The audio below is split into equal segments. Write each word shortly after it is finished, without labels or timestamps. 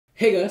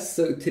Hey guys,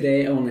 so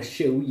today I want to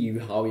show you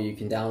how you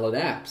can download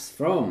apps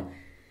from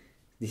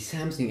the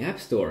Samsung App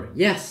Store.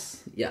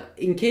 Yes, yeah,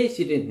 in case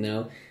you didn't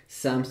know,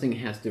 Samsung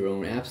has their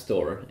own App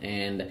Store,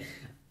 and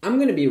I'm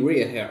gonna be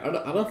real here.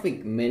 I don't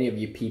think many of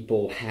you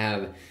people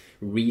have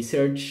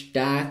researched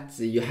that.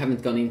 You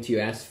haven't gone into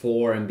your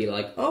S4 and be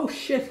like, oh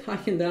shit, I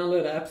can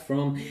download apps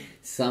from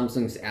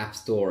Samsung's App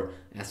Store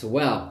as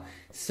well.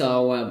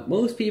 So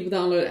most people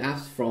download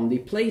apps from the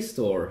Play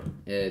Store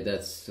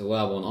that's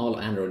available on all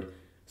Android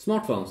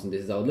smartphones, and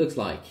this is how it looks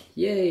like.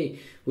 Yay!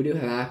 We do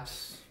have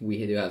apps,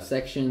 we do have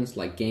sections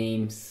like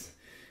games.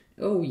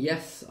 Oh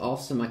yes,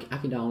 awesome, I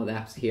can download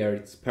apps here,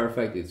 it's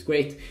perfect, it's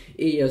great,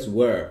 it just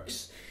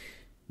works.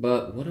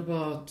 But what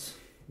about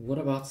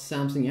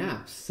Samsung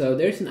apps? So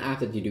there's an app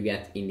that you do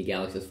get in the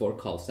Galaxy S4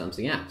 called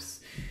Samsung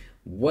Apps.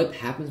 What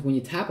happens when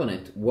you tap on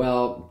it?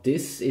 Well,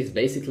 this is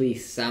basically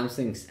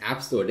Samsung's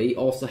App Store. They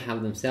also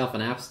have themselves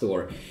an App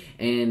Store.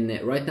 And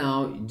right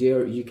now,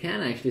 you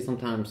can actually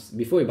sometimes,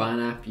 before you buy an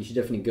app, you should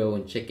definitely go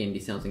and check in the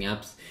Samsung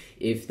apps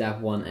if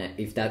that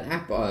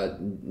app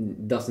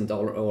doesn't,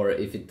 or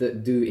if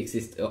it do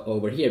exist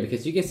over here.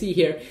 Because you can see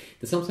here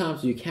that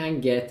sometimes you can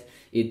get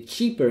it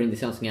cheaper in the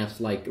Samsung apps.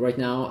 Like right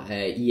now,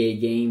 EA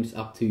games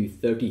up to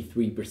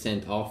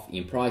 33% off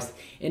in price.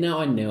 And now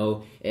I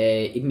know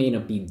it may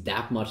not be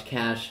that much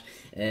cash,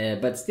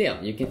 but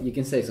still you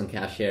can save some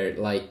cash here.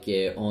 Like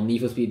on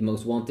Need for Speed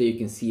Most Wanted, you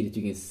can see that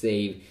you can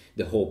save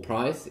the whole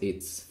price.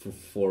 It's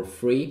for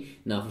free.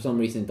 Now for some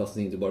reason it doesn't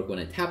seem to work when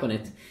I tap on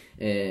it,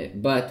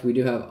 but we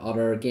do have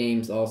other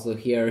games also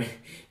here.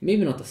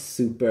 Maybe not a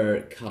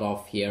super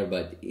cutoff here,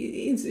 but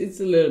it's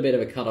a little bit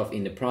of a cutoff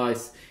in the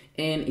price,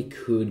 and it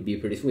could be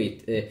pretty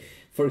sweet.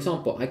 For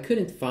example, I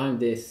couldn't find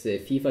this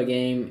FIFA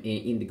game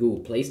in the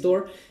Google Play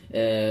Store,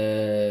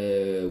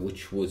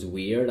 which was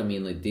weird. I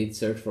mean, I did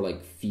search for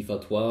like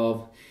FIFA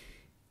 12.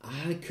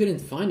 I couldn't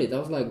find it. I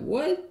was like,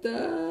 what?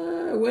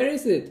 Where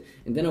is it?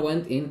 And then I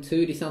went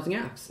into the Samsung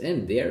apps,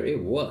 and there it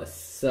was.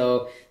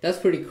 So that's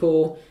pretty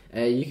cool.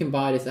 You can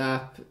buy this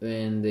app,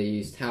 and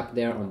you just tap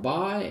there on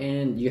buy,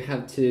 and you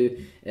have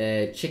to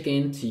check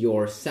into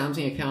your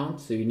Samsung account.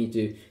 So you need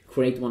to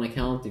create one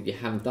account if you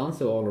haven't done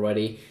so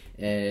already,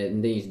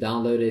 and then you just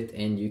download it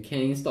and you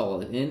can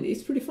install it. And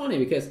it's pretty funny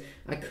because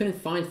I couldn't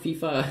find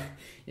FIFA,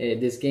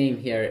 this game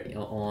here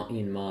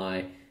in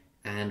my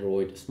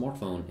Android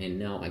smartphone, and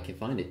now I can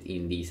find it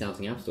in the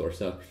Samsung App Store,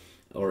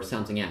 or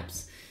Samsung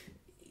Apps.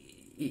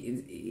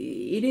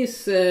 It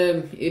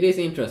is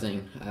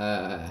interesting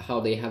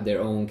how they have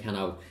their own kind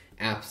of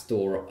app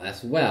store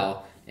as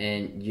well,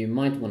 and you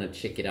might want to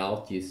check it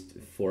out just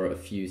for a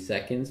few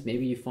seconds.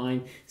 Maybe you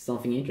find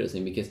something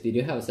interesting, because they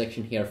do have a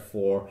section here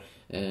for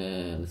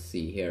let's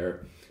see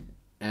here,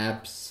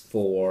 apps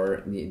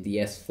for the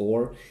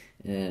S4.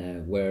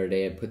 Where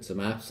they put some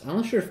apps. I'm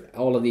not sure if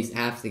all of these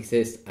apps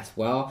exist as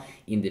well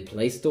in the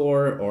Play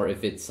Store, or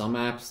if it's some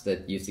apps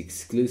that use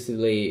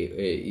exclusively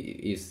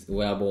is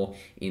available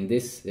in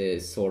this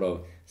sort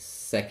of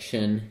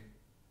section.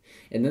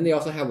 And then they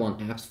also have one,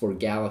 apps for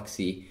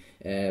Galaxy,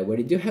 where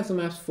they do have some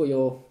apps for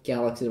your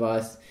Galaxy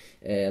device,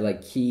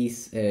 like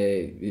keys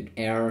with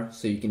Air,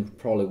 so you can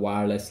probably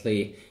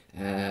wirelessly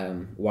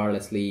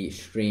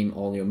stream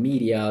all your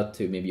media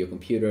to maybe your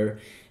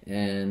computer,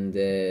 and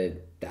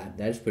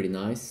that's pretty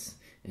nice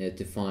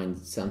to find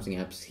Samsung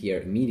apps here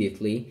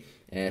immediately.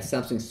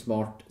 Samsung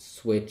Smart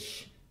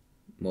Switch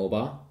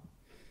Mobile.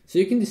 So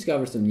you can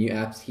discover some new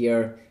apps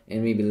here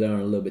and maybe learn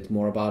a little bit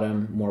more about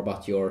them, more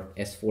about your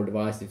S4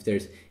 device, if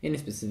there's any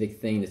specific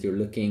thing that you're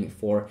looking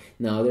for.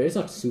 Now, there is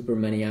not super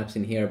many apps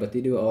in here, but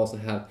they do also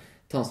have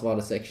tons of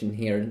other sections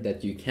here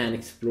that you can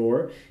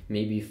explore.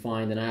 Maybe you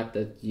find an app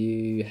that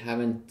you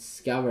haven't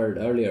discovered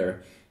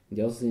earlier.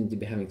 They also seem to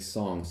be having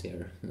songs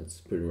here. That's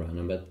pretty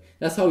random, but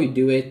that's how you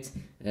do it.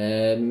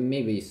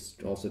 Maybe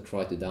also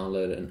try to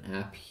download an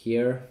app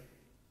here.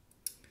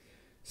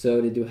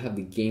 So they do have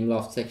the Game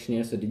Loft section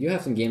here. So they do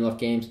have some Game Loft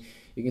games.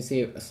 You can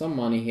save some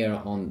money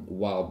here on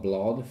Wild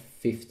Blood,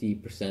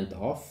 50%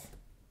 off.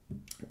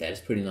 That is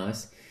pretty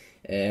nice.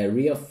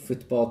 Real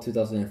Football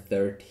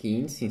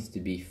 2013 seems to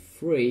be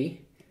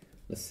free.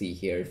 Let's see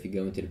here. If you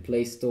go into the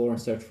Play Store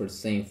and search for the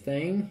same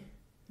thing.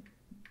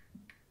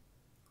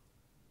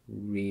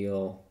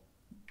 Real.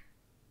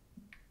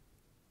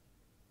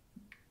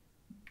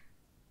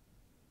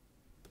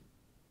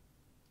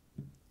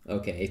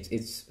 Okay,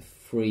 it's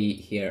free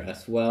here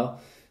as well,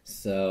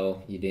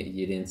 so you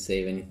didn't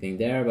save anything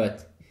there,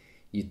 but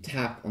you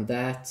tap on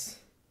that,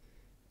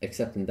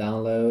 accept and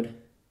download,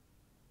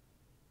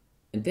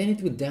 and then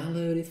it will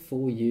download it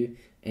for you,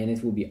 and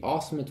it will be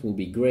awesome, it will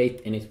be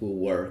great, and it will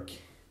work.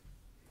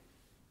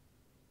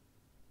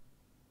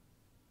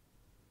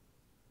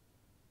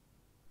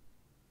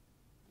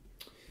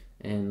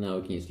 And now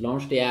we can just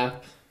launch the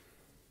app,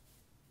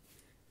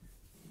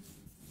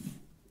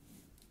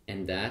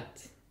 and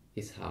that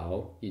is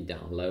how you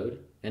download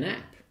an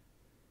app.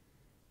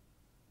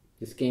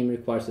 This game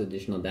requires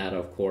additional data,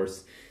 of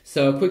course.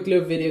 So a quick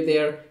little video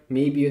there.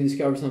 Maybe you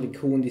discovered something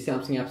cool in the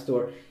Samsung App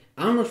Store.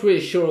 I'm not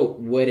really sure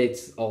what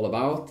it's all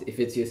about. If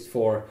it's just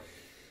for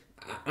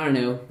I don't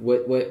know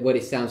what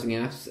is Samsung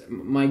apps.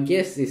 My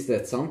guess is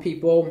that some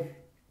people,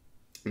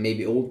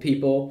 maybe old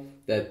people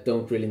that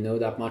don't really know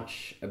that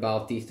much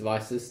about these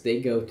devices, they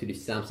go to the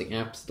Samsung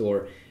App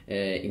Store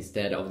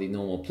instead of the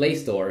normal Play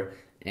Store,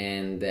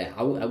 and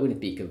I wouldn't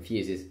be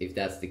confused if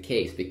that's the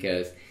case,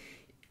 because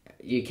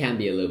you can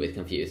be a little bit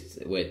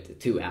confused with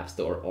two App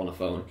Store on a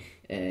phone.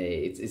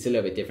 It's a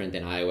little bit different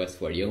than iOS,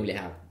 where you only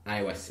have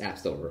iOS App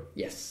Store.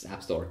 Yes,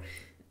 App Store.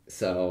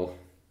 So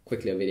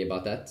quickly a video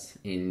about that,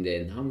 and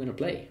now I'm gonna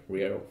play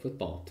Real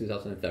Football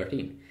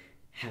 2013.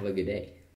 Have a good day.